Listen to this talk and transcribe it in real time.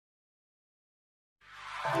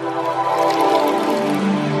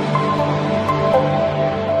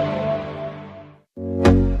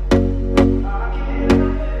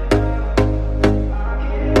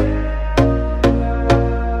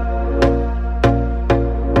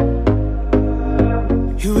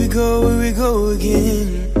we go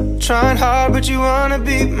again. Trying hard, but you wanna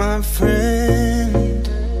be my friend.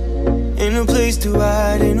 Ain't no place to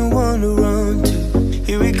hide, ain't no one to run to.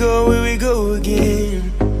 Here we go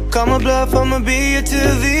again. Call my bluff, I'ma be here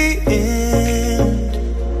till the end.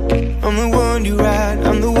 I'm the one you ride,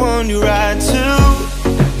 I'm the one you ride to.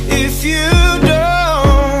 If you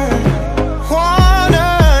don't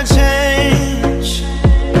wanna change,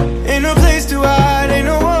 ain't no place to hide, ain't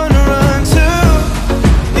no one to run to.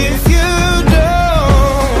 If you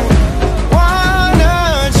don't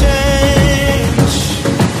wanna change,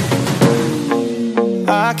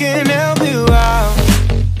 I can help you out,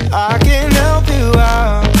 I can help you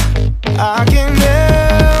out, I can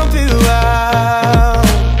help you out,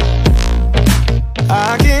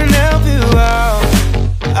 I can help you out,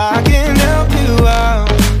 I can help you out,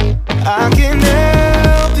 I can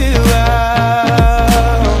help you out.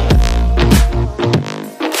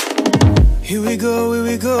 Here we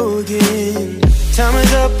go again. Time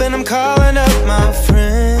is up and I'm calling up my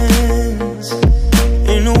friends.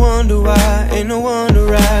 Ain't no wonder why, ain't no one to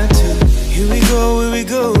ride to. Here we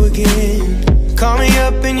go again. Call me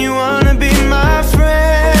up and you wanna be my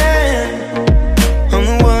friend. I'm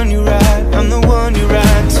the one you ride, I'm the one you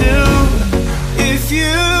ride to. If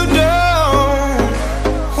you don't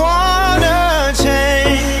wanna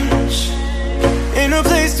change, ain't no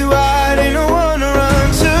place to hide, ain't no one to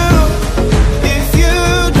run to. If you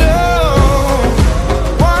don't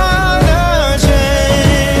wanna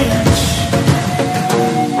change,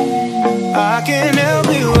 I can help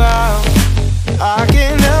you out, I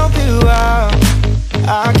can help you out,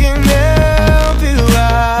 I can help you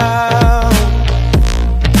out,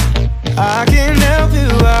 I can help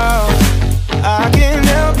you out, I can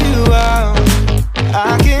help you out,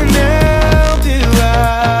 I can help you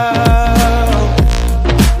out,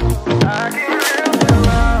 I can help you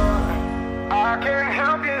out, I can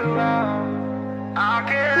help you out, I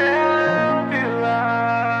can help you out.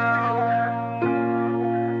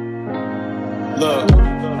 Look,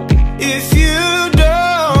 if you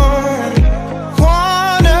don't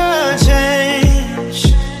wanna change,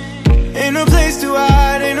 ain't no place to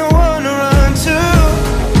hide, ain't no one to run to.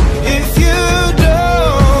 If you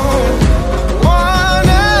don't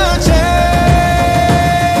wanna change,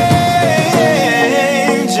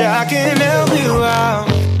 I can help you out,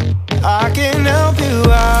 I can help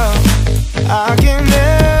you out, I can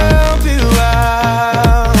help you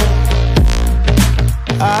out,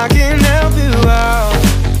 I can help you out,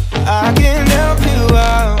 I can help you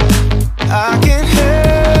out, I can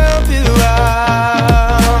help you out.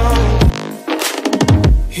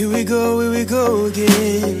 Here we go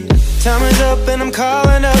again. Time is up and I'm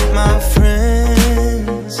calling up my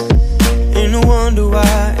friends. Ain't no wonder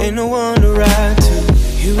why, ain't no one to ride to.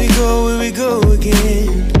 Here we go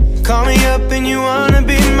again. Call me up and you wanna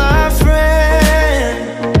be my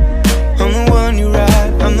friend. I'm the one you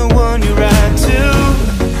ride, I'm the one you ride to.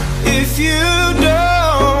 If you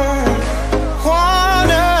don't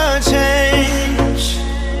wanna change,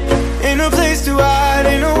 ain't no place to hide,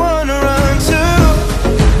 ain't no one to run to.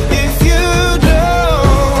 If you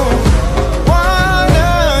don't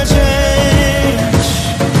wanna change,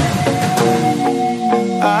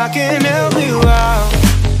 I can help you out,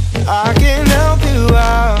 I can help you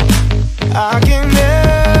out, I can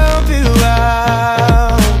help you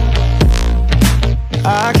out,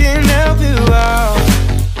 I can help you out,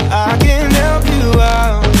 I can help you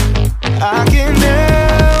out, I can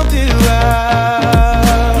help you out,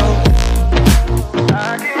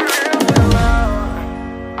 I can help you out,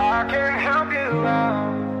 I can help you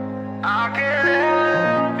out, I can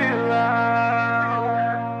help you out.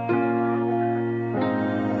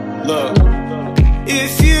 Look,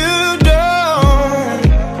 if you